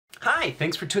Hi,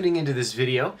 thanks for tuning into this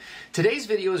video. Today's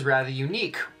video is rather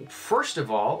unique. First of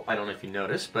all, I don't know if you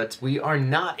noticed, but we are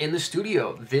not in the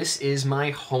studio. This is my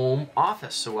home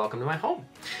office, so welcome to my home.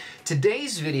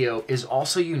 Today's video is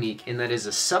also unique in that it is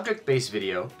a subject-based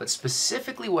video, but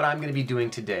specifically what I'm going to be doing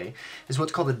today is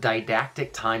what's called a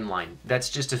didactic timeline.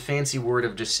 That's just a fancy word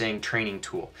of just saying training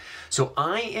tool. So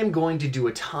I am going to do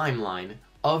a timeline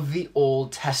of the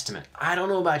Old Testament. I don't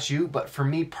know about you, but for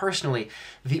me personally,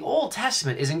 the Old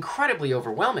Testament is incredibly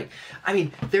overwhelming. I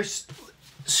mean, there's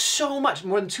so much,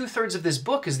 more than 2/3 of this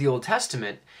book is the Old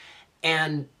Testament,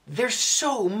 and there's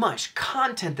so much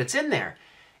content that's in there,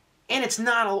 and it's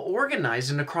not all organized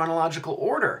in a chronological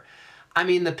order. I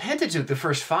mean, the Pentateuch, the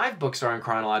first 5 books are in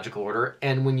chronological order,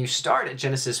 and when you start at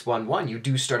Genesis 1:1, you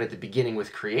do start at the beginning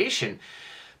with creation.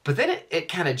 But then it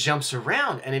kind of jumps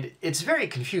around and it's very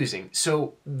confusing.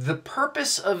 So the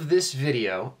purpose of this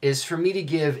video is for me to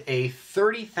give a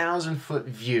 30,000-foot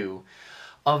view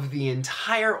of the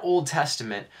entire Old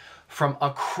Testament from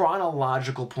a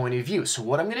chronological point of view. So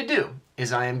what I'm going to do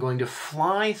is I am going to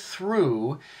fly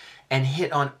through and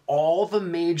hit on all the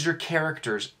major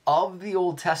characters of the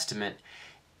Old Testament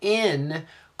in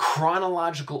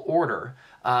chronological order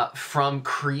from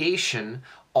creation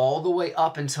all the way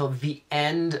up until the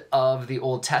end of the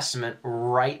Old Testament,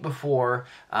 right before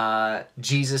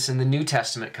Jesus in the New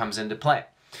Testament comes into play.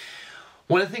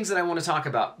 One of the things that I want to talk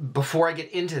about before I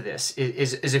get into this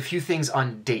is a few things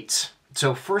on dates.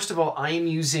 So first of all, I am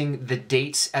using the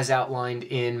dates as outlined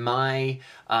in my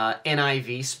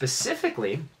NIV.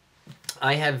 Specifically,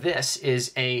 I have this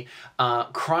is a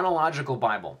chronological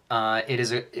Bible.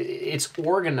 It's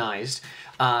organized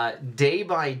day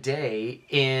by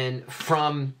day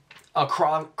from a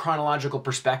chronological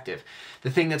perspective.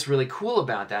 The thing that's really cool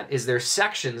about that is there's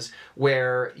sections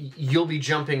where you'll be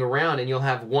jumping around and you'll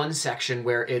have one section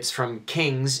where it's from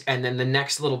Kings, and then the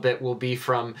next little bit will be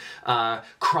from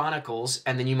Chronicles,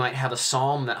 and then you might have a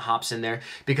Psalm that hops in there,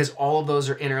 because all of those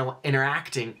are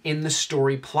interacting in the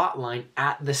story plot line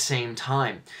at the same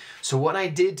time. So what I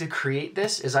did to create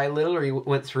this is I literally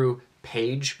went through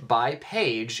page by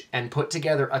page and put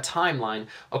together a timeline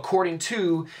according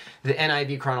to the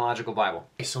NIV Chronological Bible.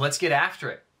 So let's get after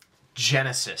it.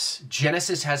 Genesis.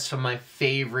 Genesis has some of my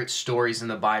favorite stories in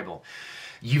the Bible.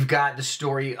 You've got the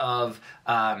story of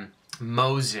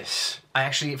Moses. I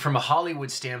actually, from a Hollywood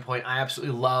standpoint, I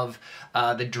absolutely love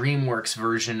the DreamWorks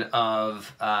version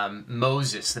of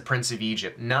Moses, the Prince of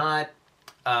Egypt. Not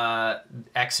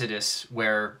Exodus,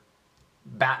 where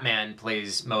Batman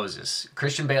plays Moses.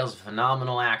 Christian Bale's a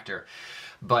phenomenal actor,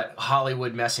 but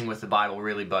Hollywood messing with the Bible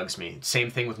really bugs me.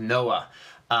 Same thing with Noah.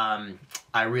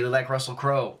 I really like Russell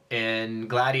Crowe in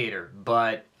Gladiator,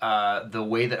 but the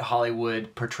way that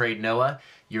Hollywood portrayed Noah,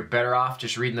 you're better off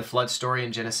just reading the flood story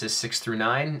in Genesis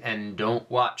 6-9 and don't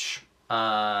watch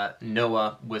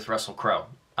Noah with Russell Crowe.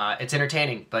 It's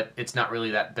entertaining, but it's not really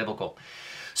that biblical.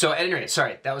 So at any rate,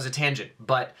 sorry, that was a tangent,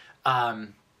 but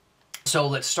so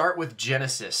let's start with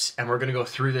Genesis, and we're going to go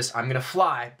through this. I'm going to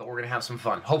fly, but we're going to have some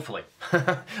fun, hopefully.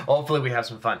 Hopefully we have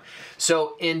some fun.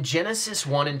 So in Genesis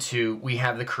 1 and 2, we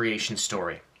have the creation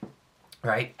story,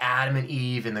 right? Adam and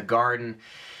Eve in the garden.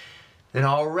 Then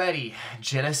already,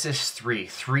 Genesis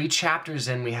 3 chapters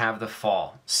in, we have the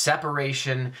fall.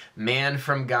 Separation, man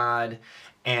from God,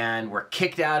 and we're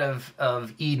kicked out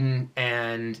of Eden,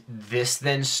 and this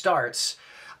then starts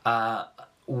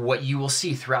what you will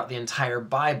see throughout the entire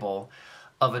Bible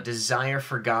of a desire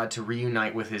for God to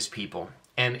reunite with his people.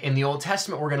 And in the Old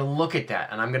Testament, we're going to look at that,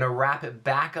 and I'm going to wrap it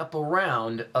back up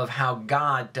around of how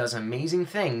God does amazing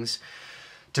things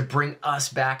to bring us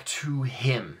back to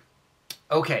him.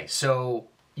 Okay, so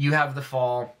you have the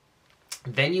fall,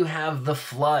 then you have the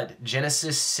flood,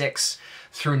 Genesis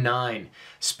 6-9.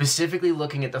 Specifically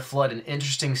looking at the flood, an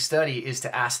interesting study is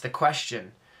to ask the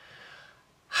question,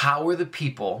 how were the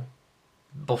people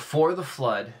before the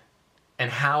flood,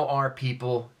 and how are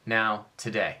people now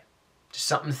today? Just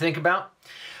something to think about.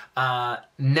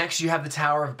 Next, you have the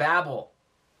Tower of Babel.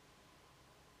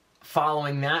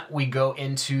 Following that, we go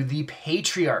into the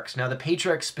Patriarchs. Now, the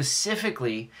Patriarchs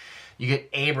specifically, you get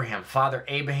Abraham, Father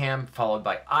Abraham, followed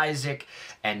by Isaac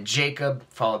and Jacob,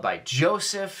 followed by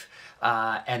Joseph,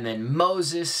 and then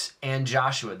Moses and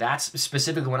Joshua. That's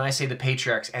specifically when I say the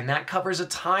Patriarchs, and that covers a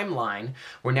timeline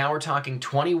where now we're talking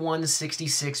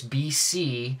 2166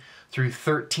 BC through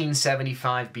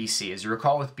 1375 BC. As you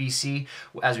recall with BC,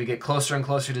 as we get closer and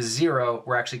closer to 0,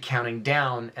 we're actually counting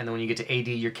down, and then when you get to AD,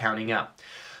 you're counting up.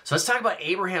 So let's talk about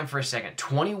Abraham for a second.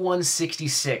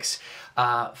 2166,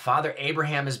 Father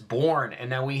Abraham is born,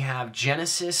 and now we have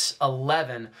Genesis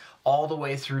 11 all the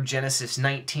way through Genesis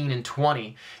 19 and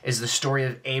 20 is the story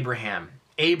of Abraham.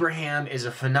 Abraham is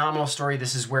a phenomenal story.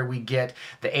 This is where we get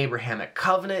the Abrahamic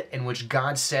covenant, in which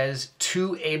God says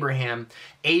to Abraham,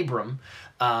 Abraham,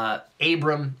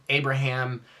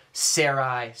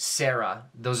 Sarai, Sarah.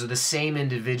 Those are the same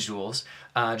individuals.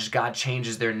 Just God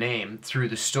changes their name through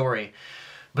the story.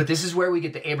 But this is where we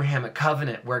get the Abrahamic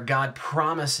covenant, where God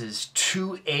promises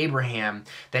to Abraham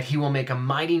that he will make a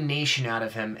mighty nation out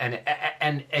of him.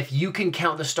 And if you can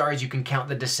count the stars, you can count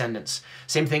the descendants.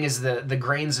 Same thing as the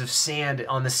grains of sand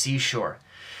on the seashore.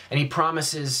 And he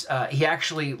promises, he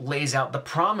actually lays out the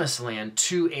promised land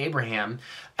to Abraham,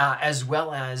 as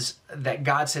well as that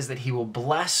God says that he will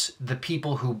bless the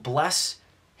people who bless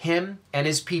him and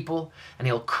his people, and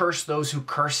he'll curse those who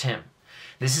curse him.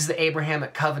 This is the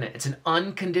Abrahamic covenant. It's an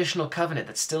unconditional covenant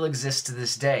that still exists to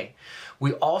this day.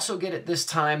 We also get at this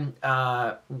time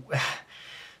some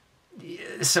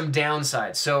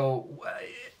downsides. So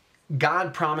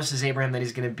God promises Abraham that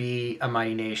he's going to be a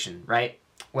mighty nation, right?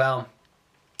 Well,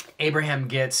 Abraham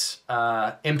gets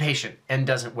impatient and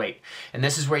doesn't wait. And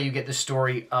this is where you get the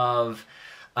story of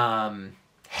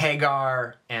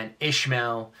Hagar and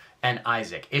Ishmael and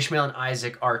Isaac. Ishmael and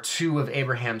Isaac are two of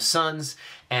Abraham's sons,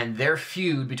 and their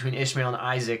feud between Ishmael and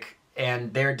Isaac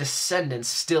and their descendants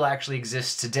still actually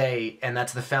exists today, and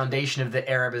that's the foundation of the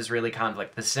Arab-Israeli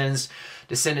conflict. The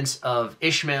descendants of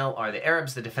Ishmael are the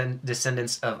Arabs, the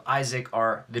descendants of Isaac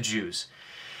are the Jews.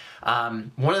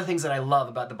 One of the things that I love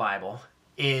about the Bible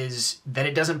is that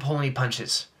it doesn't pull any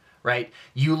punches, right?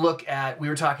 You look at, we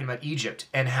were talking about Egypt,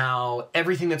 and how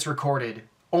everything that's recorded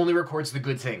only records the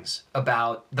good things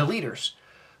about the leaders.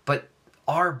 But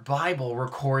our Bible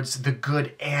records the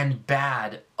good and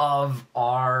bad of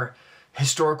our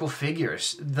historical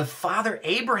figures. The father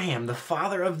Abraham, the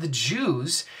father of the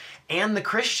Jews and the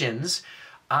Christians,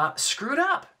 screwed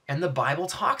up. And the Bible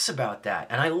talks about that.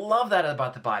 And I love that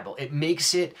about the Bible. It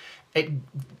makes it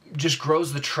just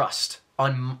grows the trust.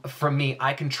 From me,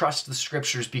 I can trust the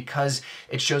scriptures because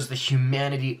it shows the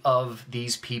humanity of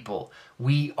these people.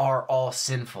 We are all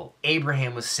sinful.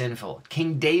 Abraham was sinful.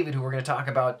 King David, who we're going to talk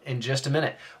about in just a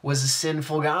minute, was a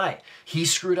sinful guy. He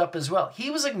screwed up as well. He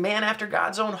was a man after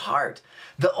God's own heart.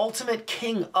 The ultimate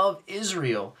king of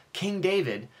Israel, King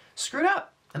David, screwed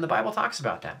up. And the Bible talks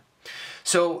about that.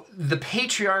 So the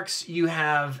patriarchs you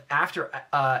have after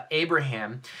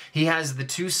Abraham, he has the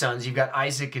two sons. You've got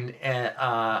Isaac and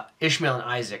Ishmael and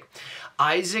Isaac.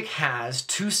 Isaac has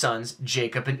two sons,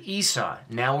 Jacob and Esau.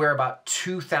 Now we're about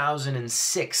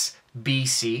 2006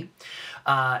 BC.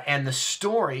 And the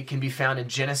story can be found in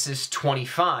Genesis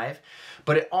 25.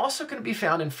 But it also can be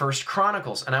found in 1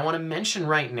 Chronicles. And I want to mention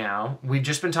right now, we've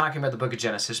just been talking about the book of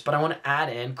Genesis, but I want to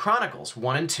add in Chronicles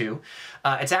 1 and 2.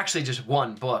 It's actually just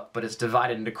one book, but it's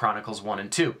divided into Chronicles 1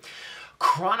 and 2.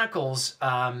 Chronicles,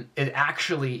 it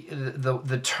actually,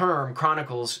 the term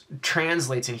Chronicles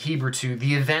translates in Hebrew to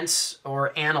the events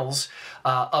or annals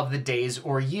of the days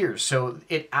or years. So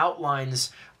it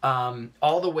outlines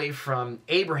all the way from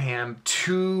Abraham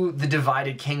to the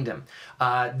divided kingdom.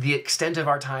 The extent of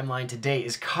our timeline today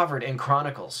is covered in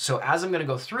Chronicles. So as I'm going to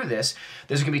go through this,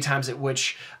 there's going to be times at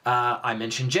which I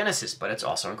mention Genesis, but it's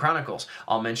also in Chronicles.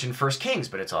 I'll mention 1 Kings,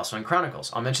 but it's also in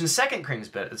Chronicles. I'll mention 2 Kings,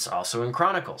 but it's also in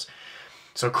Chronicles.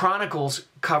 So Chronicles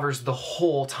covers the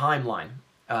whole timeline.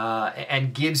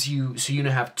 And gives you, so you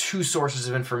have two sources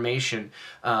of information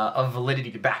of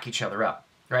validity to back each other up,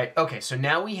 right? Okay, so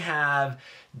now we have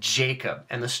Jacob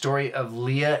and the story of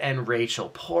Leah and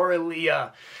Rachel. Poor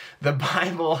Leah. The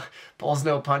Bible pulls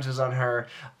no punches on her.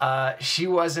 She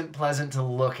wasn't pleasant to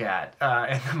look at,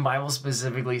 and the Bible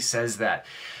specifically says that.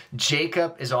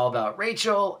 Jacob is all about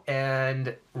Rachel,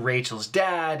 and Rachel's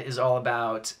dad is all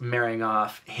about marrying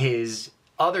off his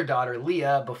other daughter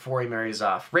Leah before he marries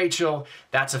off Rachel.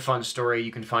 That's a fun story.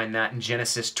 You can find that in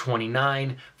Genesis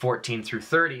 29, 14 through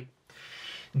 30.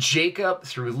 Jacob,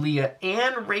 through Leah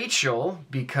and Rachel,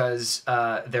 because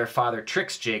their father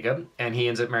tricks Jacob, and he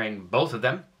ends up marrying both of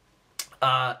them,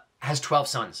 has 12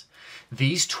 sons.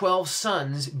 These 12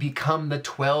 sons become the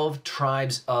 12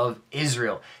 tribes of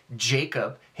Israel.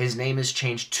 Jacob, his name is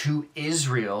changed to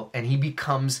Israel, and he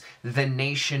becomes the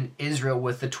nation Israel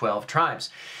with the 12 tribes.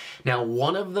 Now,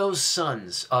 one of those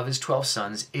sons, of his 12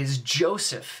 sons, is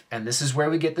Joseph. And this is where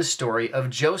we get the story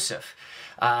of Joseph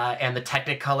and the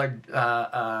Technicolor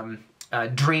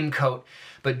dream coat.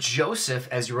 But Joseph,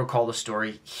 as you recall the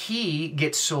story, he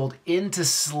gets sold into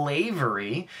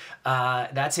slavery.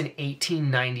 That's in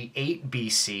 1898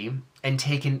 BC, and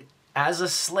taken as a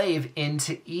slave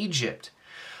into Egypt.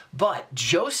 But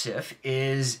Joseph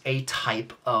is a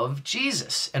type of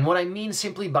Jesus. And what I mean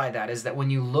simply by that is that when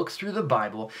you look through the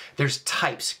Bible, there's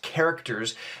types,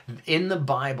 characters in the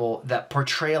Bible that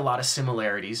portray a lot of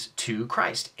similarities to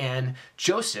Christ. And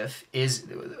Joseph is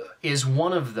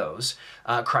one of those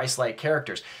Christ-like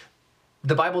characters.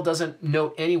 The Bible doesn't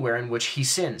note anywhere in which he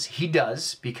sins. He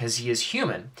does because he is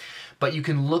human. But you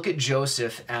can look at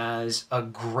Joseph as a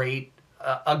great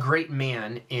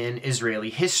man in Israeli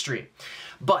history.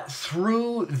 But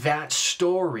through that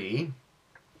story,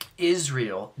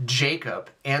 Israel, Jacob,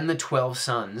 and the 12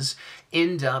 sons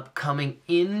end up coming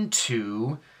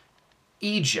into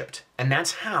Egypt. And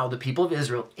that's how the people of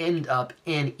Israel end up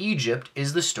in Egypt,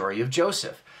 is the story of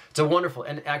Joseph. It's a wonderful,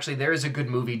 and actually there is a good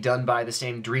movie done by the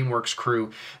same DreamWorks crew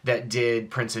that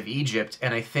did Prince of Egypt.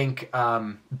 And I think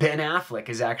Ben Affleck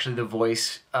is actually the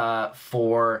voice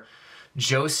for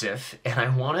Joseph. And I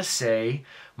want to say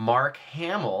Mark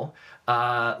Hamill,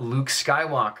 Luke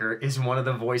Skywalker, is one of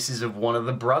the voices of one of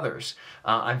the brothers.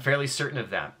 I'm fairly certain of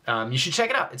that. You should check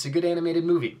it out. It's a good animated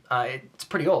movie. It's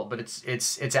pretty old, but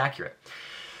it's accurate.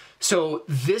 So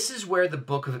this is where the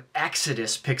book of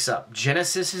Exodus picks up.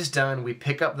 Genesis is done. We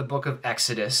pick up the book of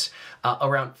Exodus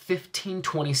around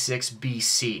 1526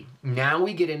 BC. Now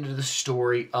we get into the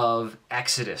story of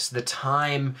Exodus, the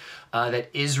time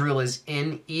that Israel is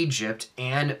in Egypt,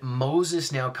 and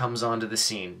Moses now comes onto the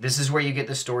scene. This is where you get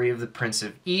the story of the Prince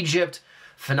of Egypt.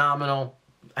 Phenomenal.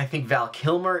 I think Val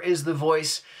Kilmer is the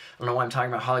voice. I don't know why I'm talking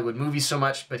about Hollywood movies so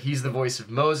much, but he's the voice of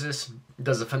Moses.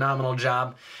 Does a phenomenal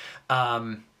job.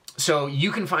 So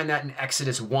you can find that in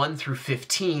Exodus 1 through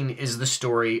 15 is the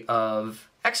story of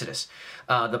Exodus.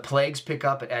 The plagues pick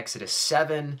up at Exodus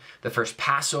 7. The first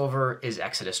Passover is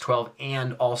Exodus 12.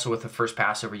 And also with the first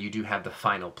Passover, you do have the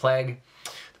final plague,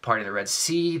 the parting of the Red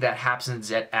Sea. That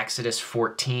happens at Exodus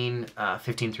 14,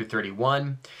 15 through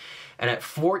 31. And at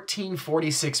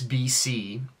 1446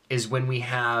 BC is when we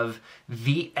have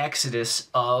the Exodus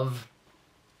of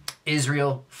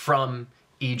Israel from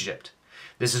Egypt.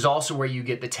 This is also where you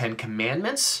get the 10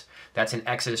 Commandments. That's in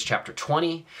Exodus chapter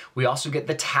 20. We also get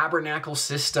the tabernacle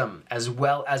system, as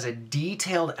well as a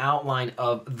detailed outline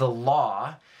of the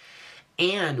law.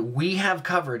 And we have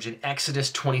coverage in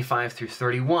Exodus 25 through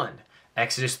 31,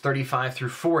 Exodus 35 through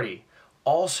 40,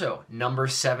 also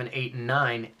Numbers 7, 8, and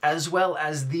 9, as well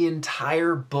as the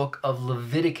entire book of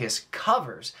Leviticus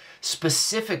covers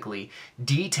specifically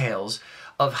details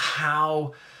of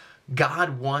how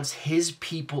God wants his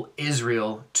people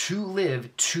Israel to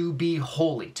live, to be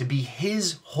holy, to be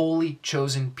his holy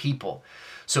chosen people.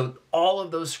 So all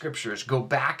of those scriptures go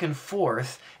back and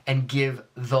forth and give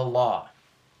the law.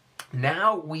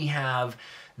 Now we have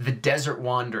the desert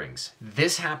wanderings.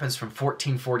 This happens from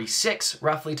 1446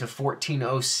 roughly to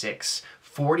 1406,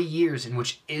 40 years in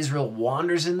which Israel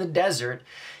wanders in the desert.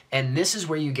 And this is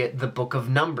where you get the book of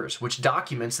Numbers, which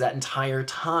documents that entire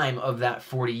time of that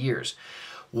 40 years.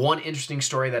 One interesting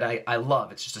story that I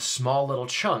love, it's just a small little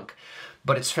chunk,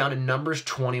 but it's found in Numbers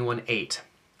 21:8.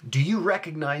 Do you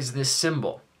recognize this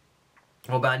symbol?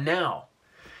 Well, by now,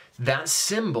 that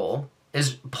symbol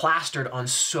is plastered on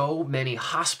so many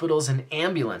hospitals and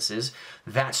ambulances.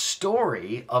 That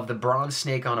story of the bronze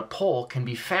snake on a pole can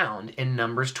be found in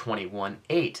Numbers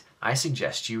 21:8. I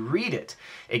suggest you read it.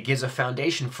 It gives a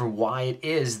foundation for why it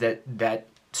is that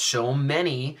so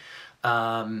many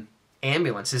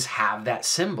ambulances have that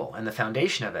symbol and the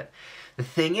foundation of it. The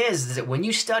thing is that when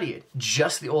you study it,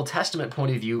 just the Old Testament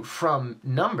point of view from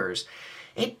Numbers,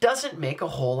 it doesn't make a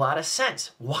whole lot of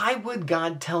sense. Why would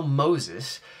God tell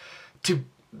Moses to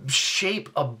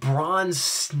shape a bronze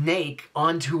snake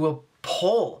onto a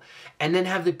pole and then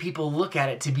have the people look at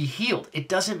it to be healed? It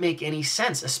doesn't make any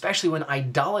sense, especially when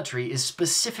idolatry is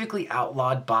specifically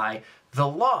outlawed by the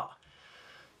law.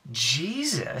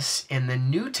 Jesus in the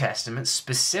New Testament,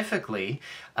 specifically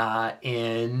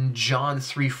in John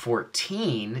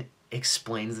 3:14,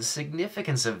 explains the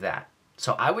significance of that.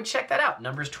 So I would check that out,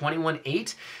 Numbers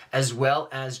 21:8, as well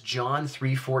as John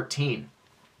 3:14.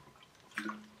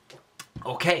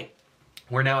 Okay,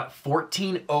 we're now at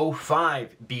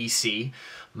 1405 BC.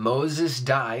 Moses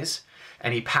dies,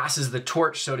 and he passes the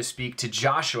torch, so to speak, to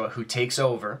Joshua, who takes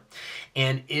over,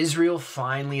 and Israel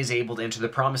finally is able to enter the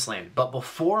Promised Land. But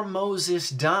before Moses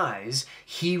dies,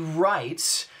 he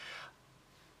writes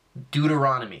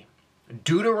Deuteronomy.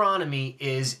 Deuteronomy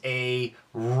is a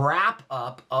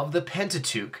wrap-up of the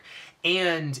Pentateuch,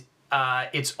 and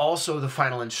it's also the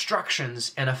final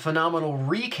instructions and a phenomenal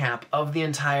recap of the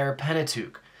entire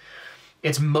Pentateuch.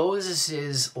 It's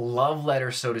Moses' love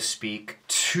letter, so to speak,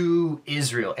 to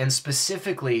Israel, and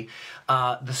specifically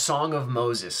the Song of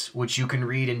Moses, which you can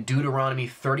read in Deuteronomy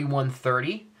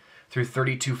 31:30 through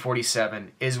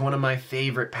 32:47 is one of my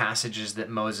favorite passages that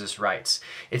Moses writes.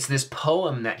 It's this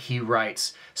poem that he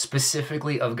writes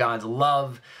specifically of God's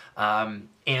love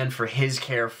and for his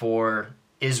care for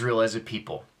Israel as a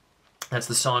people. That's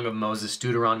the Song of Moses,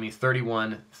 Deuteronomy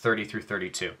 31:30 through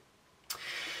 32.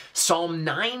 Psalm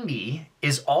 90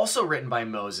 is also written by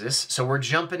Moses, so we're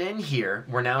jumping in here.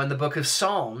 We're now in the book of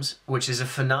Psalms, which is a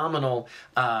phenomenal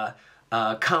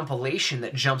compilation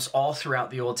that jumps all throughout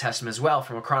the Old Testament as well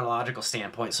from a chronological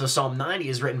standpoint. So Psalm 90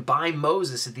 is written by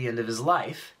Moses at the end of his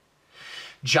life.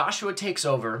 Joshua takes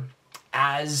over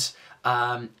as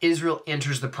Israel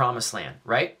enters the Promised Land,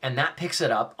 right? And that picks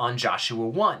it up on Joshua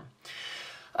 1.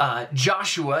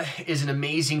 Joshua is an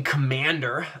amazing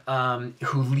commander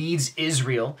who leads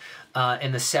Israel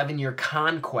in the 7-year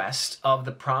conquest of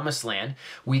the Promised Land.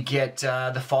 We get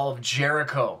the fall of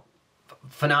Jericho.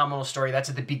 Phenomenal story. That's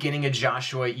at the beginning of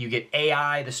Joshua. You get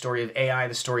Ai, the story of Ai,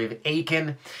 the story of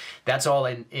Achan. That's all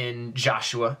in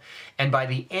Joshua. And by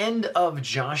the end of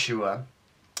Joshua,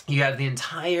 you have the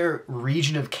entire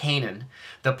region of Canaan.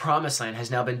 The Promised Land has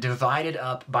now been divided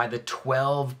up by the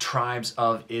 12 tribes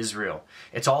of Israel.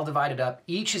 It's all divided up.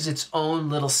 Each is its own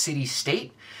little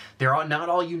city-state. They're not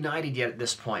all united yet at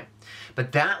this point.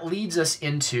 But that leads us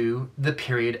into the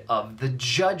period of the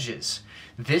Judges.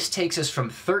 This takes us from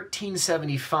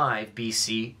 1375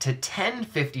 BC to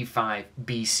 1055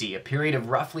 BC, a period of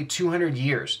roughly 200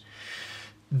 years.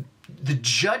 The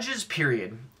Judges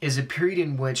period is a period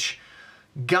in which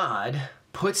God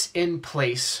puts in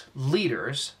place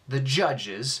leaders, the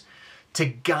judges, to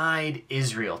guide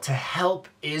Israel, to help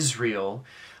Israel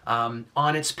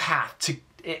on its path.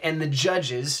 And the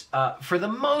judges, for the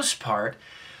most part,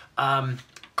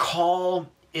 call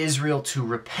Israel to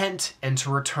repent and to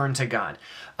return to God.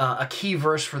 A key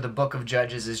verse for the book of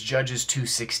Judges is Judges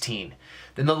 2:16.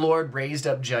 Then the Lord raised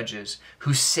up judges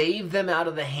who saved them out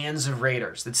of the hands of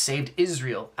raiders, that saved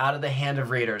Israel out of the hand of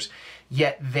raiders.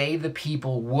 Yet they, the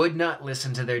people, would not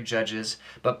listen to their judges,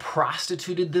 but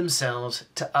prostituted themselves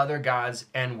to other gods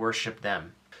and worshiped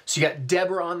them. So you got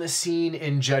Deborah on the scene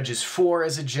in Judges 4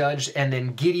 as a judge, and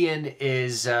then Gideon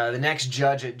is the next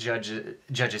judge at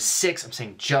Judges 6. I'm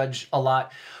saying judge a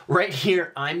lot. Right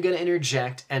here, I'm going to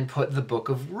interject and put the book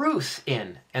of Ruth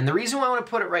in. And the reason why I want to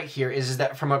put it right here is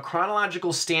that from a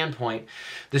chronological standpoint,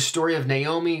 the story of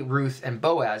Naomi, Ruth, and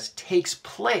Boaz takes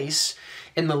place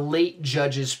in the late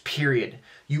Judges period.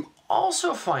 You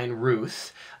also find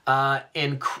Ruth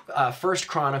in 1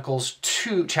 Chronicles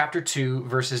 2, chapter 2,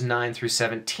 verses 9 through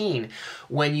 17,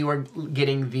 when you are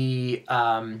getting the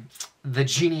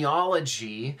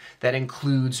genealogy that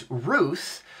includes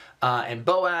Ruth and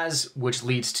Boaz, which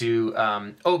leads to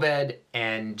Obed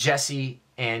and Jesse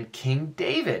and King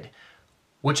David,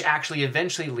 which actually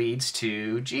eventually leads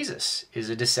to Jesus, is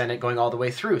a descendant going all the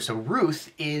way through. So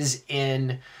Ruth is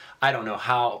in, I don't know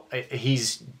how,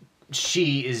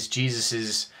 she is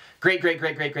Jesus's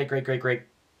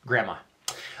great-great-great-great-great-great-great-grandma.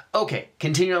 Okay,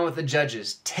 continuing on with the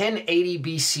Judges. 1080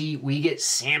 BC, we get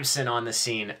Samson on the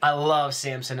scene. I love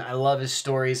Samson. I love his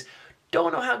stories.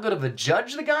 Don't know how good of a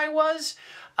judge the guy was.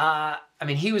 I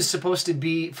mean, he was supposed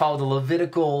to follow the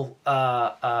Levitical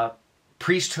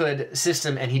priesthood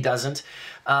system, and he doesn't.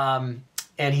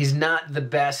 And he's not the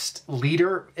best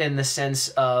leader in the sense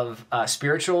of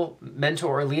spiritual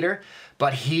mentor or leader,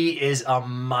 but he is a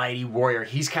mighty warrior.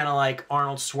 He's kind of like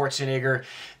Arnold Schwarzenegger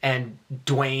and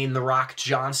Dwayne "The Rock"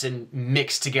 Johnson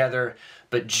mixed together,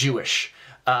 but Jewish.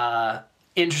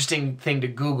 Interesting thing to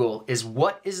Google is,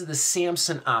 what is the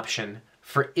Samson option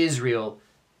for Israel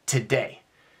today?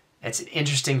 It's an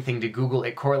interesting thing to Google.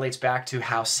 It correlates back to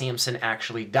how Samson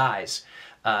actually dies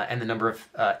and the number of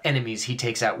enemies he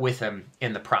takes out with him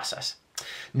in the process.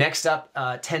 Next up,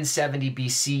 1070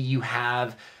 BC, you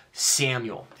have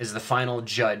Samuel is the final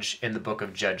judge in the book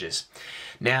of Judges.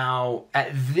 Now, at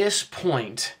this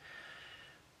point,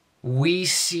 we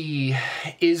see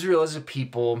Israel as a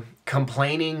people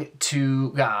complaining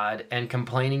to God and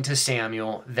complaining to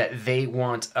Samuel that they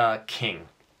want a king.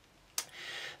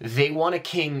 They want a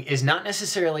king is not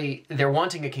necessarily, they're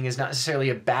wanting a king is not necessarily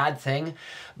a bad thing,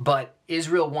 but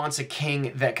Israel wants a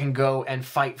king that can go and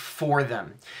fight for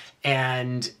them.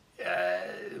 And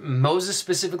Moses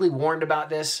specifically warned about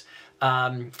this,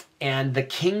 and the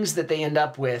kings that they end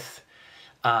up with,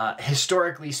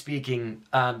 historically speaking,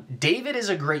 David is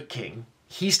a great king.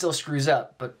 He still screws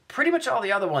up, but pretty much all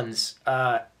the other ones,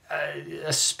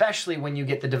 especially when you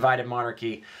get the divided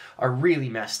monarchy, are really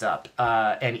messed up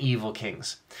and evil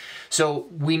kings. So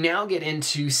we now get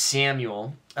into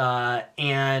Samuel,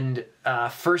 and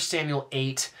 1 Samuel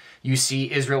 8 you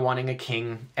see Israel wanting a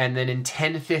king, and then in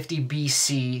 1050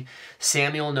 BC,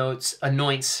 Samuel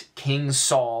anoints King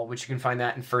Saul, which you can find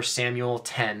that in 1 Samuel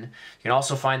 10. You can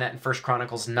also find that in 1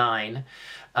 Chronicles 9.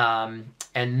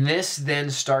 And this then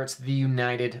starts the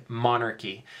united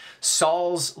monarchy.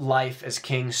 Saul's life as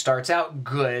king starts out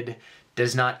good,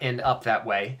 does not end up that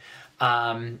way.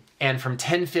 And from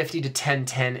 1050 to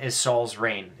 1010 is Saul's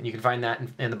reign. And you can find that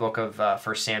in the book of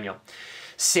 1 Samuel.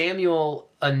 Samuel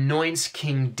anoints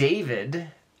King David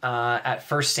at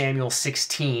 1 Samuel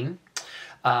 16.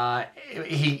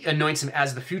 He anoints him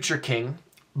as the future king,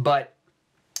 but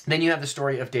then you have the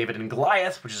story of David and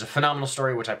Goliath, which is a phenomenal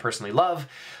story, which I personally love.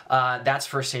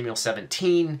 That's 1 Samuel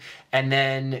 17. And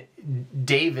then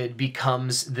David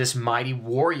becomes this mighty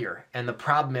warrior. And the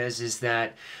problem is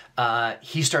that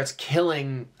he starts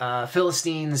killing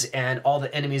Philistines and all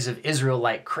the enemies of Israel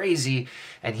like crazy,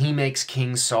 and he makes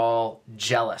King Saul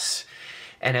jealous.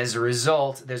 And as a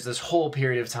result, there's this whole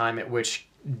period of time at which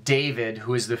David,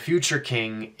 who is the future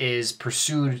king, is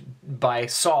pursued by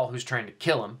Saul, who's trying to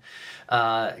kill him,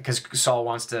 because Saul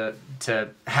wants to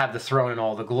have the throne and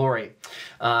all the glory.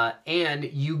 And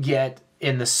you get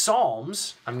in the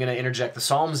Psalms, I'm going to interject the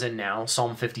Psalms in now,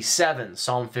 Psalm 57,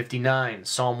 Psalm 59,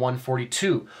 Psalm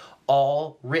 142,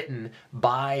 all written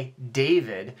by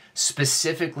David,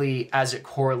 specifically as it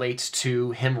correlates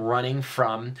to him running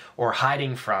from or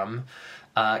hiding from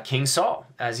King Saul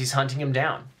as he's hunting him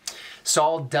down.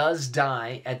 Saul does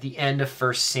die at the end of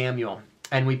 1 Samuel,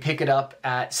 and we pick it up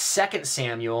at 2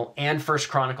 Samuel, and 1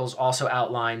 Chronicles also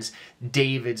outlines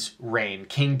David's reign,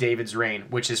 King David's reign,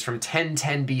 which is from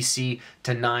 1010 BC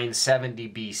to 970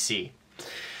 BC.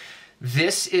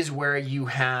 This is where you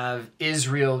have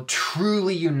Israel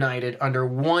truly united under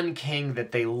one king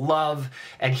that they love,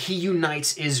 and he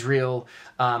unites Israel,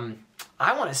 I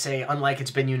want to say, unlike it's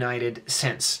been united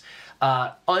since.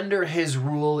 Under his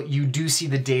rule, you do see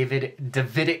the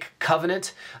Davidic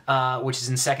covenant, which is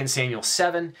in 2 Samuel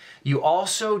 7. You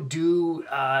also do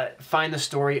find the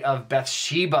story of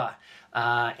Bathsheba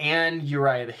and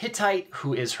Uriah the Hittite,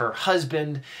 who is her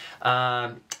husband,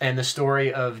 and the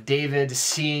story of David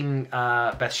seeing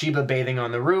Bathsheba bathing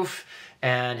on the roof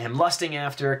and him lusting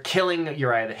after, killing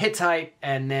Uriah the Hittite,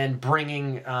 and then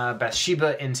bringing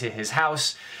Bathsheba into his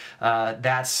house.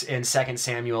 That's in 2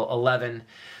 Samuel 11.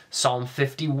 Psalm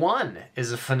 51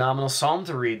 is a phenomenal psalm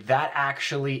to read. That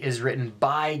actually is written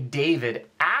by David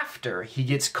after he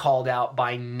gets called out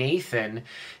by Nathan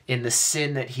in the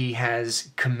sin that he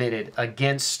has committed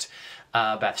against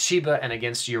Bathsheba and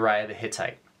against Uriah the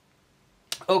Hittite.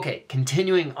 Okay,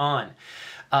 continuing on.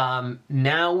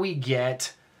 Now we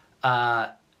get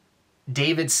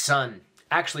David's son,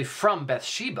 actually from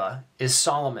Bathsheba, is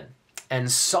Solomon. And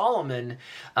Solomon,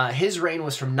 his reign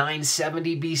was from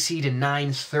 970 BC to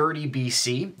 930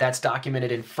 BC. That's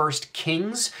documented in 1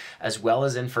 Kings as well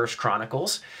as in 1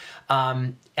 Chronicles.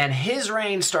 And his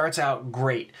reign starts out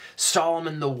great.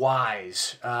 Solomon the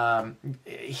wise. God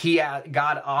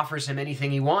offers him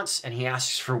anything he wants, and he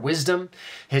asks for wisdom.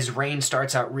 His reign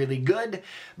starts out really good,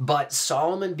 but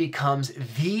Solomon becomes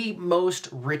the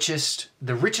richest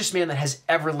man that has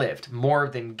ever lived. More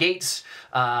than Gates,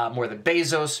 more than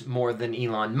Bezos, more than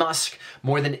Elon Musk,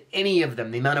 more than any of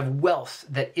them. The amount of wealth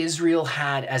that Israel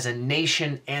had as a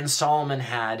nation and Solomon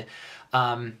had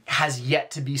has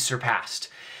yet to be surpassed.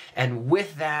 And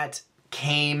with that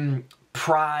came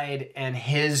pride, and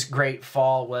his great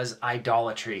fall was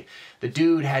idolatry. The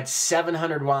dude had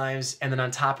 700 wives, and then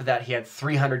on top of that, he had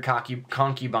 300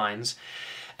 concubines.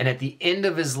 And at the end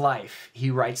of his life,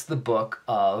 he writes the book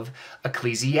of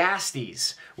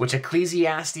Ecclesiastes, which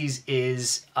Ecclesiastes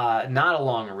is not a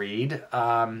long read.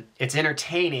 It's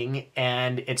entertaining,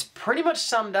 and it's pretty much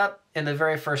summed up in the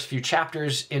very first few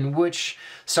chapters, in which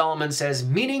Solomon says,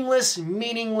 meaningless,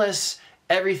 meaningless,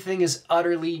 everything is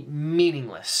utterly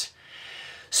meaningless.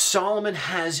 Solomon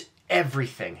has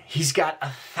everything. He's got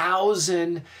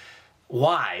 1,000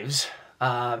 wives.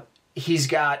 He's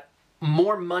got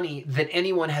more money than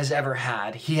anyone has ever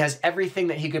had. He has everything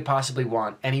that he could possibly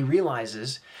want. And he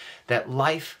realizes that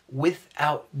life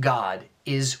without God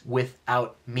is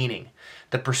without meaning.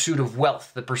 The pursuit of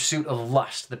wealth, the pursuit of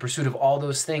lust, the pursuit of all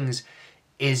those things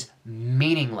is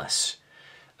meaningless.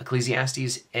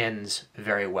 Ecclesiastes ends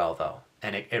very well, though.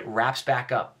 And it wraps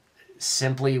back up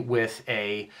simply with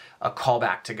a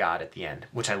callback to God at the end,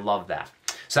 which I love that.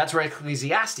 So that's where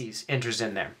Ecclesiastes enters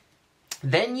in there.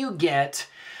 Then you get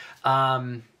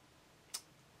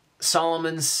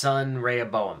Solomon's son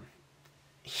Rehoboam.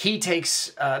 he takes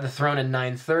the throne in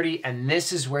 930, and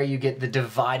this is where you get the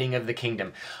dividing of the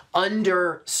kingdom.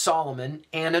 Under Solomon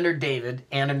and under David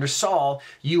and under Saul,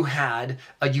 you had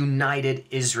a united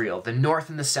Israel. The north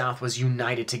and the south was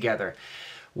united together.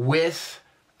 With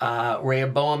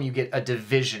Rehoboam, you get a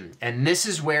division, and this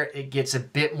is where it gets a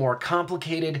bit more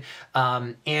complicated,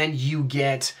 and you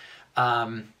get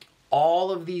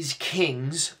all of these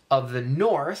kings of the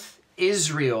north,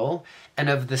 Israel, and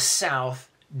of the south,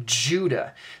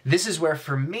 Judah. This is where,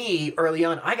 for me, early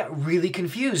on, I got really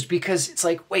confused, because it's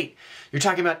like, wait, you're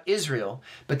talking about Israel,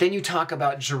 but then you talk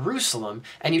about Jerusalem,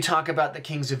 and you talk about the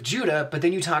kings of Judah, but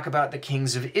then you talk about the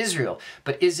kings of Israel.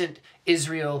 But isn't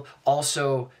Israel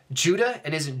also Judah,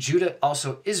 and isn't Judah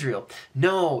also Israel?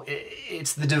 No,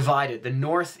 it's the divided. The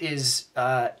north is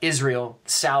Israel,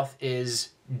 south is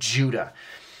Judah.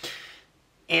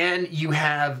 And you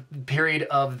have the period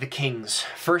of the kings.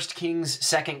 First Kings,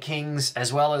 Second Kings,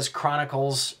 as well as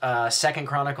Chronicles, Second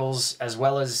Chronicles, as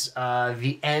well as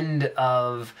the end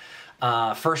of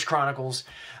First Chronicles,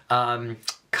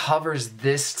 covers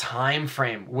this time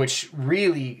frame, which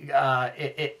really,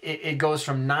 it goes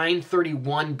from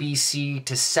 931 BC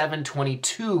to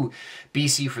 722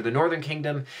 BC for the Northern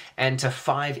Kingdom, and to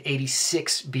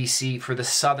 586 BC for the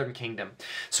Southern Kingdom.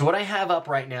 So what I have up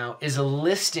right now is a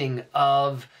listing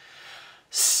of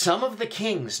some of the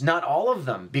kings, not all of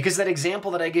them, because that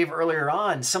example that I gave earlier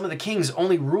on, some of the kings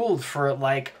only ruled for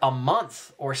like a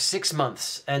month or 6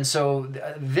 months. And so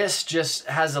this just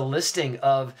has a listing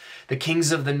of the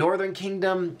kings of the Northern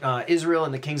Kingdom, Israel,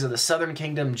 and the kings of the Southern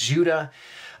Kingdom, Judah.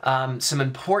 Some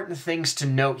important things to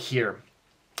note here.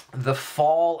 The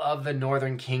fall of the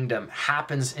Northern Kingdom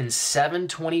happens in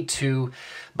 722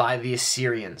 by the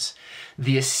Assyrians.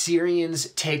 The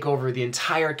Assyrians take over the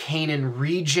entire Canaan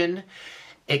region,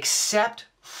 except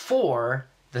for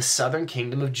the Southern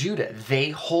Kingdom of Judah.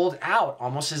 They hold out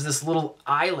almost as this little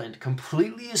island,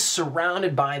 completely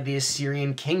surrounded by the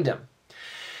Assyrian kingdom.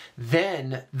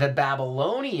 Then the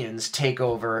Babylonians take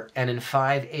over, and in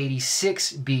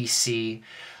 586 BC,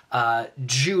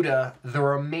 Judah, the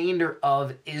remainder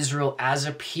of Israel as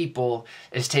a people,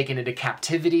 is taken into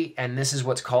captivity, and this is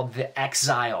what's called the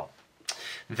exile.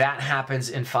 That happens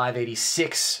in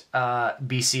 586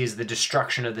 BC is the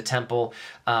destruction of the temple.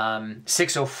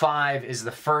 605 is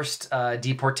the first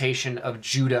deportation of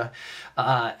Judah,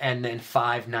 and then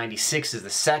 596 is the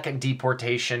second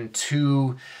deportation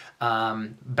to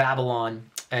Babylon.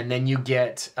 And then you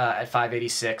get, at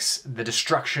 586, the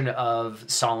destruction of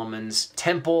Solomon's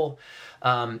temple.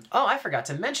 Oh, I forgot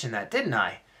to mention that, didn't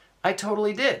I? I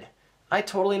totally did. I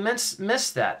totally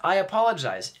missed that. I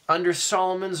apologize. Under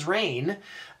Solomon's reign,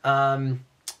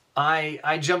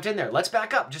 I jumped in there. Let's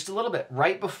back up just a little bit.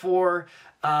 Right before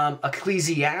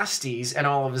Ecclesiastes and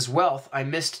all of his wealth, I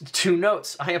missed 2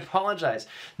 notes. I apologize.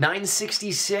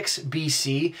 966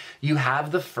 BC, you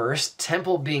have the first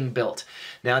temple being built.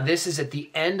 Now, this is at the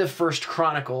end of First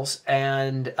Chronicles,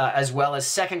 and as well as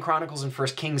Second Chronicles and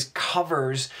First Kings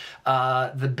covers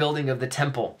the building of the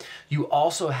temple. You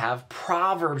also have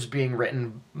Proverbs being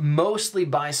written, mostly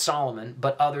by Solomon,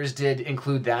 but others did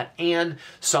include that, and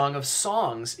Song of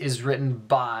Songs is written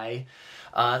by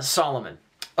Solomon.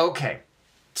 Okay.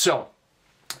 So,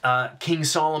 King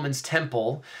Solomon's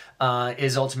temple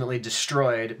is ultimately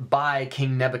destroyed by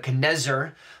King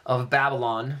Nebuchadnezzar of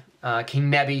Babylon. King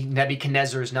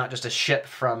Nebuchadnezzar is not just a ship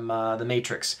from the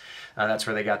Matrix. That's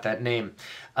where they got that name.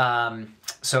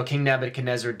 So King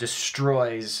Nebuchadnezzar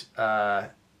destroys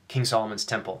King Solomon's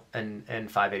temple in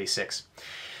 586.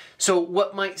 So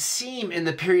what might seem in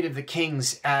the period of the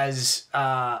kings as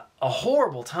a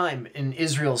horrible time in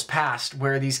Israel's past,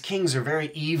 where these kings are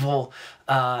very evil,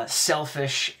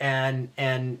 selfish, and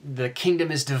the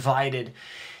kingdom is divided,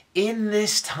 in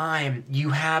this time you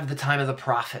have the time of the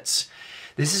prophets.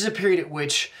 This is a period at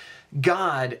which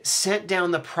God sent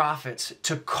down the prophets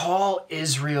to call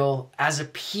Israel as a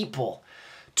people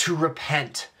to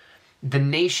repent. The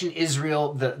nation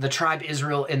Israel, the tribe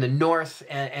Israel in the north,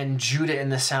 and Judah in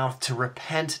the south, to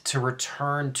repent, to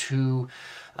return to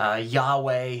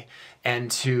Yahweh, and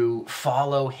to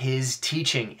follow his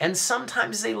teaching. And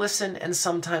sometimes they listen, and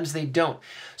sometimes they don't.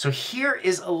 So here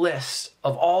is a list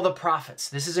of all the prophets.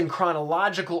 This is in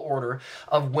chronological order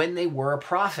of when they were a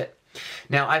prophet.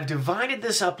 Now, I've divided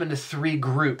this up into 3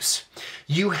 groups.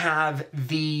 You have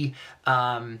the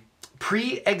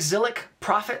pre-exilic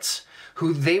prophets,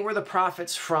 who they were the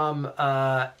prophets from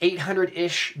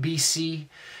 800-ish BC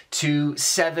to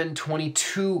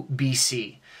 722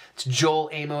 BC. It's Joel,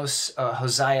 Amos,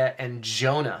 Hosea, and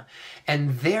Jonah.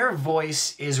 And their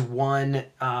voice is one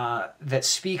that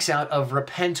speaks out of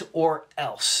repent or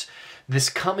else. this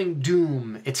coming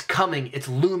doom, it's coming, it's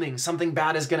looming, something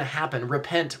bad is going to happen.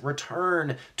 Repent,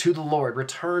 return to the Lord,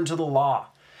 return to the law.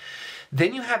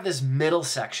 Then you have this middle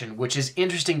section, which is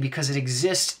interesting because it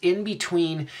exists in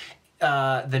between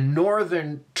the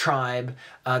northern tribe,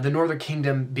 the northern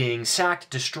kingdom being sacked,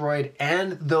 destroyed,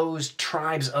 and those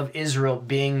tribes of Israel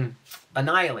being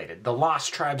annihilated. The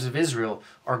lost tribes of Israel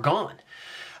are gone.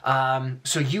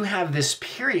 So you have this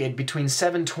period between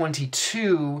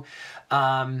 722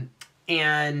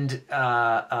 and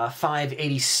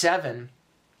 587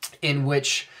 in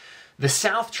which the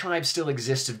south tribe still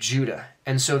exists of Judah.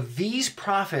 And so these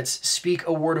prophets speak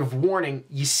a word of warning.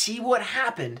 You see what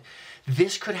happened?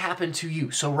 This could happen to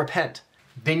you, so repent.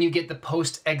 Then you get the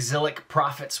post-exilic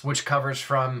prophets, which covers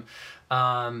from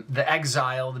the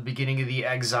exile, the beginning of the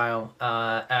exile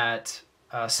at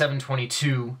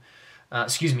 722, at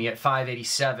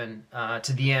 587,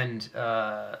 to the end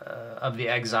of the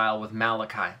exile with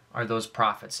Malachi are those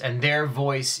prophets. And their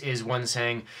voice is one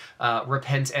saying,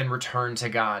 repent and return to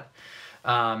God.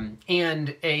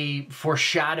 And a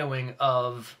foreshadowing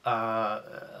of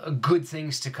good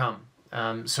things to come,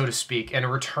 so to speak, and a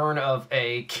return of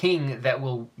a king that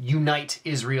will unite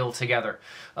Israel together.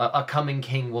 A coming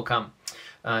king will come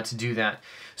to do that.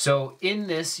 So in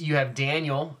this, you have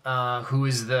Daniel, who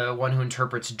is the one who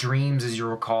interprets dreams, as you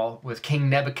recall, with King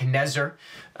Nebuchadnezzar,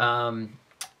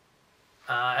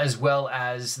 as well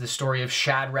as the story of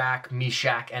Shadrach,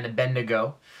 Meshach, and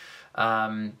Abednego.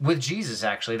 With Jesus,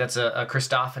 actually. That's a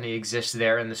Christophany exists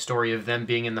there, and the story of them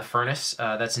being in the furnace.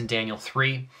 That's in Daniel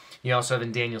 3. You also have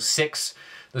in Daniel 6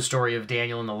 the story of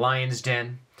Daniel in the lion's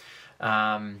den,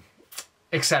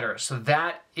 etc. So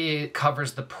that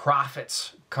covers the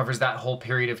prophets, covers that whole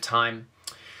period of time.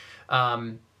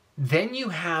 Then you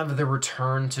have the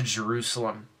return to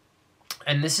Jerusalem.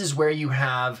 And this is where you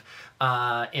have,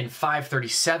 in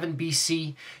 537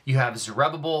 BC, you have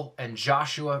Zerubbabel and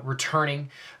Joshua returning.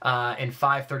 In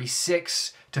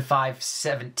 536 to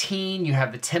 517, you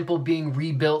have the temple being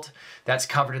rebuilt. That's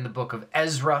covered in the book of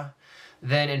Ezra.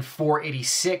 Then in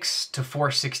 486 to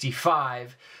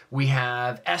 465, we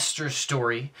have Esther's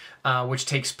story, which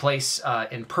takes place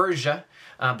in Persia,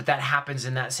 but that happens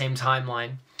in that same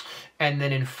timeline. And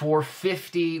then in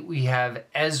 450, we have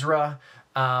Ezra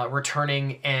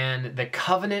returning and the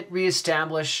covenant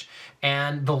reestablished,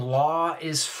 and the law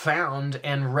is found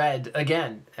and read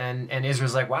again. And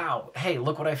Israel's like, wow, hey,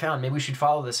 look what I found. Maybe we should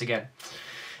follow this again.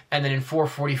 And then in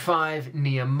 445,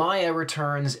 Nehemiah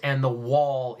returns and the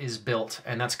wall is built,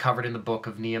 and that's covered in the book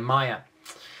of Nehemiah.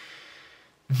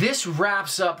 This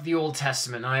wraps up the Old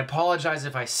Testament. And I apologize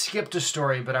if I skipped a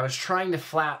story, but I was trying to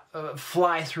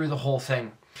fly through the whole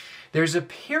thing. There's a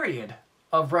period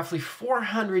of roughly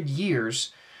 400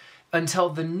 years until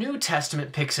the New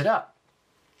Testament picks it up.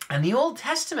 And the Old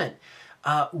Testament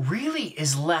really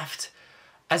is left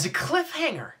as a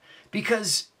cliffhanger,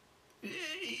 because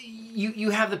you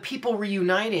have the people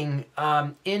reuniting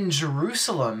in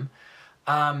Jerusalem,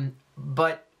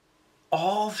 but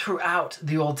all throughout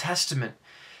the Old Testament,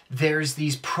 there's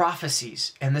these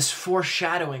prophecies and this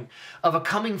foreshadowing of a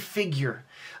coming figure,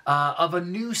 of a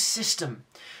new system.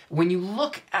 When you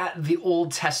look at the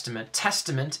Old Testament,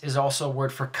 testament is also a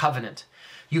word for covenant.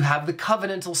 You have the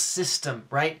covenantal system,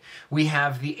 right? We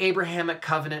have the Abrahamic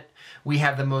covenant, we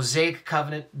have the Mosaic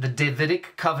covenant, the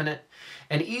Davidic covenant,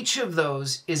 and each of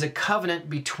those is a covenant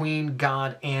between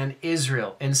God and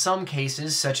Israel. In some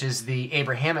cases, such as the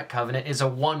Abrahamic covenant, is a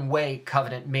one-way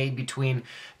covenant made between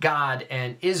God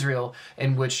and Israel,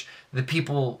 in which the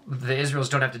people, the Israelites,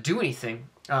 don't have to do anything,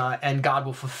 and God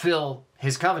will fulfill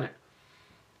his covenant.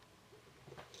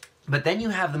 But then you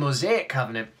have the Mosaic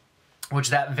covenant, which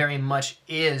that very much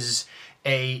is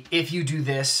a, if you do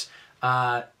this,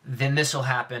 then this will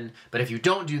happen. But if you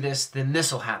don't do this, then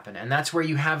this will happen. And that's where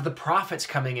you have the prophets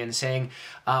coming in saying,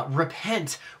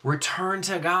 repent, return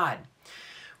to God.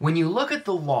 When you look at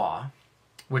the law,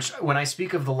 which when I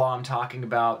speak of the law, I'm talking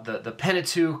about the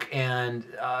Pentateuch and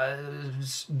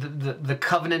the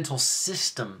covenantal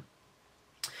system.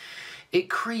 It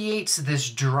creates this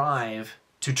drive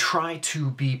to try to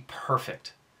be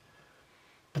perfect.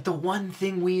 But the one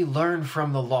thing we learn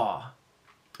from the law,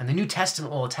 and the New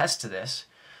Testament will attest to this,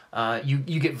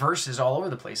 you get verses all over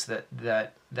the place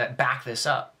that back this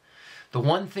up. The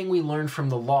one thing we learn from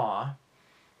the law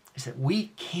is that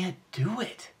we can't do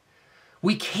it.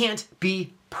 We can't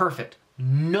be perfect.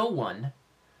 No one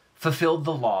fulfilled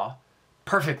the law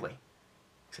perfectly,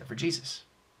 except for Jesus.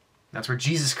 That's where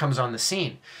Jesus comes on the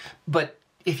scene. But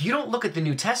if you don't look at the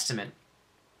New Testament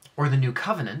or the New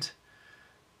Covenant,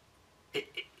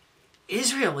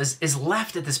 Israel is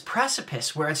left at this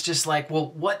precipice where it's just like,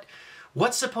 well,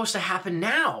 What's supposed to happen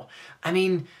now? I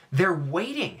mean, they're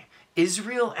waiting.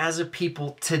 Israel as a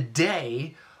people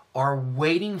today are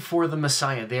waiting for the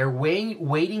Messiah. They're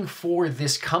waiting for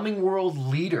this coming world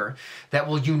leader that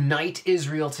will unite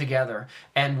Israel together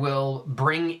and will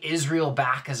bring Israel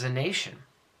back as a nation.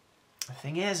 The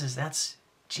thing is that's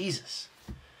Jesus.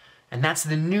 And that's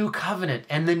the new covenant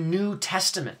and the New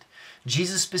Testament.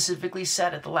 Jesus specifically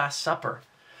said at the Last Supper,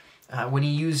 when he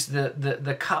used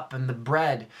the cup and the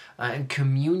bread and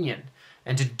communion,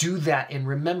 and to do that in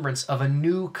remembrance of a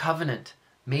new covenant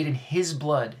made in his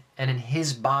blood and in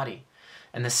his body,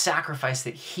 and the sacrifice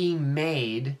that he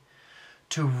made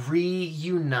to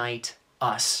reunite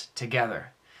us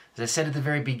together. As I said at the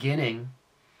very beginning,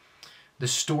 the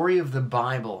story of the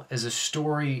Bible is a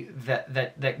story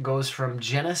that goes from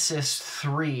Genesis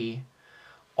 3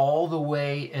 all the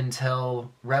way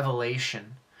until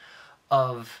Revelation,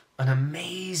 of an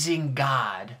amazing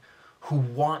God who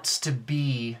wants to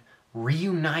be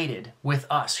reunited with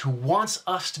us, who wants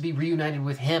us to be reunited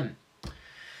with him.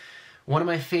 One of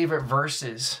my favorite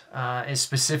verses is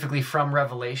specifically from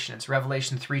Revelation. It's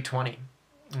Revelation 3:20,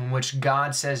 in which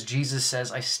God says, Jesus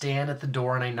says, "I stand at the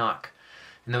door and I knock.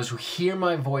 And those who hear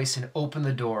my voice and open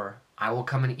the door, I will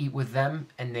come and eat with them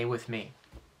and they with me."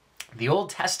 The Old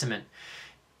Testament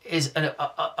is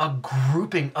a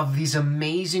grouping of these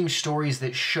amazing stories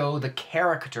that show the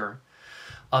character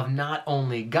of not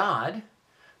only God,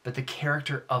 but the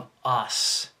character of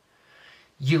us.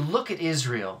 You look at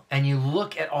Israel and you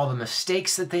look at all the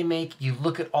mistakes that they make, you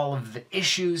look at all of the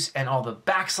issues and all the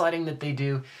backsliding that they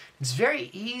do. It's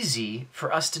very easy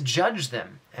for us to judge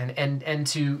them and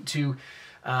to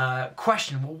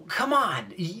question, well, come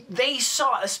on, they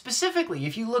saw, specifically,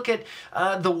 if you look at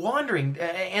the wandering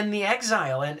and the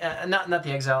exile, and not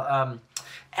the exile,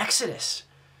 Exodus,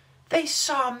 they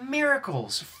saw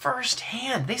miracles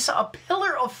firsthand. They saw a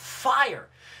pillar of fire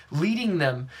leading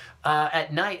them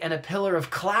at night and a pillar of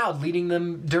cloud leading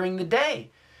them during the day.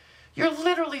 You're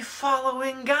literally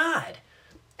following God,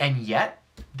 and yet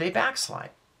they backslide.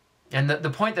 And the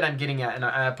point that I'm getting at, and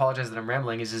I apologize that I'm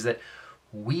rambling, is that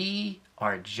we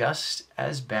are just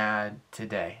as bad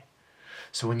today.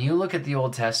 So when you look at the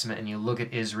Old Testament and you look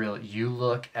at Israel, you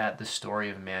look at the story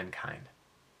of mankind.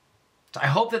 So I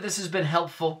hope that this has been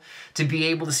helpful to be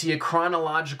able to see a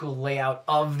chronological layout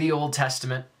of the Old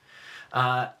Testament.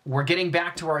 We're getting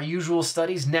back to our usual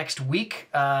studies next week.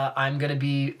 I'm going to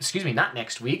be, not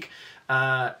next week,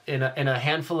 in a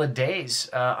handful of days,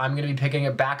 I'm going to be picking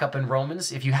it back up in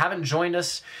Romans. If you haven't joined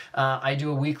us, I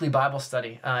do a weekly Bible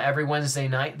study. Every Wednesday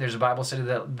night, there's a Bible study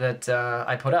that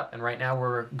I put up. And right now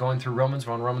we're going through Romans.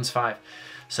 We're on Romans 5.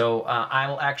 So I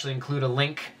will actually include a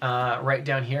link right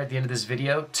down here at the end of this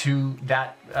video to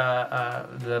that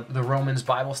the Romans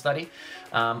Bible study.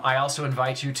 I also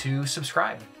invite you to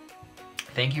subscribe.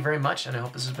 Thank you very much, and I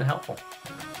hope this has been helpful.